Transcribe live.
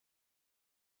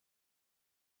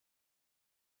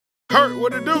Hurt,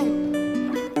 what it do?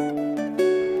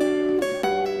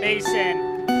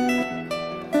 Mason.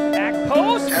 Back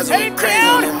post, headed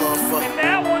down, and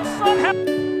that one somehow.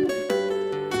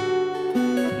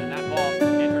 And that ball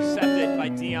intercepted by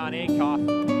Dion Akoff.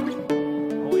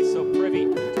 Always so privy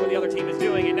to what the other team is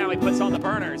doing, and now he puts on the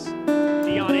burners.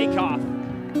 Dion Akoff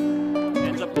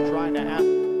ends up trying to ask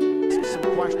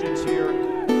some questions here.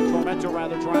 Tormento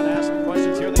rather trying to ask some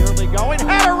questions here. The early going,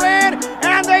 header in,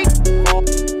 and they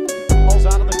pulls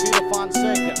out of the field of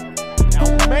Fonseca. Now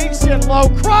Mason, low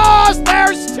cross,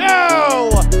 there's two!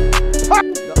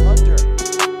 The under,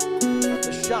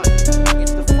 the shot,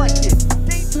 it's deflected,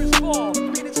 dangerous ball,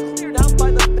 and it's cleared out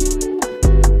by the...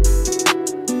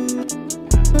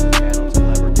 Pass to the channel,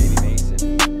 clever Davey Mason.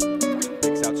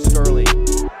 Picks out Sterling.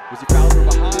 Was he fouled from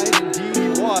behind? Indeed he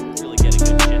was. Really getting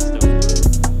good gist of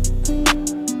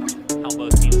how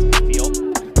both teams can feel.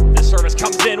 This service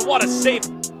comes in, what a save!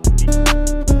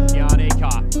 Dion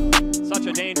Akoff, such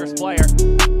a dangerous player.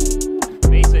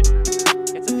 Mason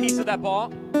gets a piece of that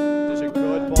ball. There's a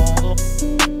good ball to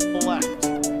the left.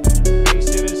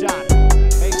 Mason is on it.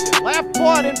 Mason, left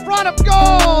foot in front of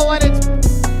goal, and it's down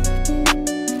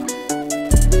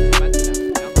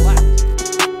the left.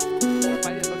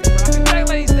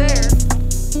 Davey's there.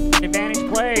 Advantage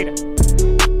played.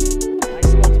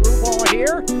 Nice little through ball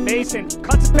here. Mason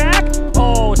cuts it back.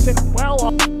 Oh, sits well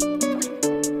up.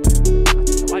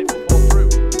 Delightful ball through.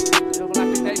 To the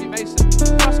left of Davey Mason.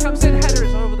 Cross comes in,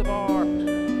 headers over the bar.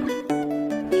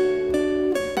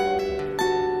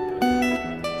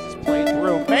 This is played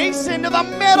through. Mason to the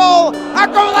middle.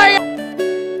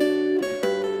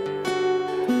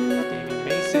 Davey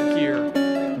Mason here,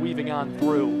 weaving on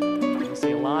through. You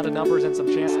see a lot of numbers and some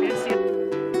chances.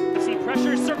 See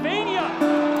pressure, Cervania,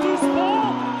 loose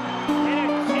ball,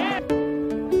 and again.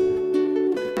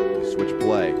 Switch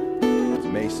play. It's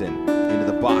Mason into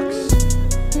the box.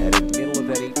 At the middle of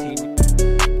that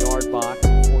 18-yard box,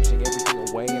 forcing everything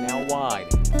away and out wide.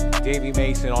 Davey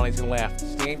Mason on his left.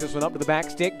 Stands this one up to the back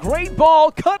stick. Great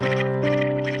ball, cut!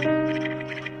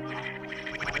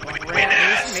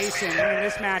 Mason winning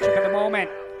this matchup at the moment.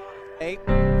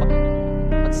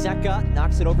 Fonseca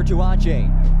knocks it over to Ajay.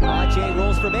 Ajay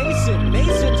rolls for Mason.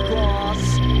 Mason's cross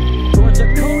towards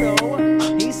Akono.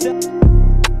 He said.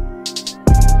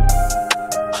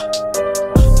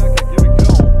 Here we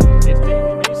go. It's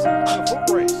Davey Mason on a foot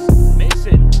race.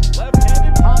 Mason,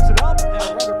 left-handed, pops it up, and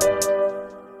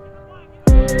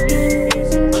Davey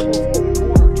Mason dribbles to the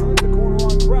corner, turns the corner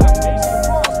on crack. Mason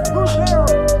across, who's there?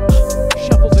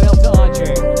 Shuffles it out to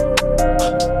Ajay.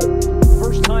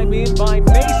 First time in by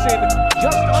Mason,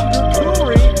 just under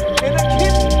Curry, and a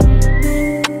kick.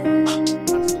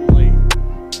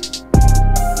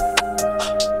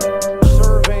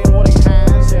 Surveying what he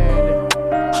has and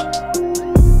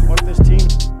what this team.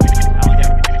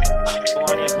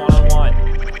 Melania one-on-one.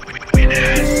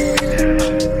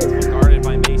 Guarded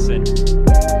by Mason.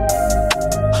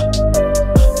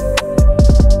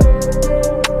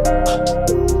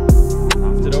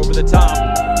 Lofted it over the top.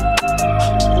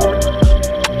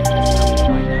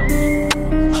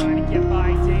 Trying to get by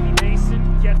Davey Mason.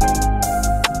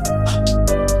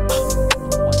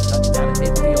 One touchdown at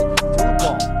midfield. Through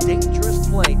ball. Dangerous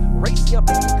play. Racing up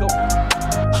into the goal.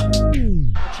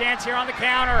 Chance here on the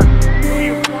counter. Who are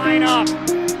you flying up?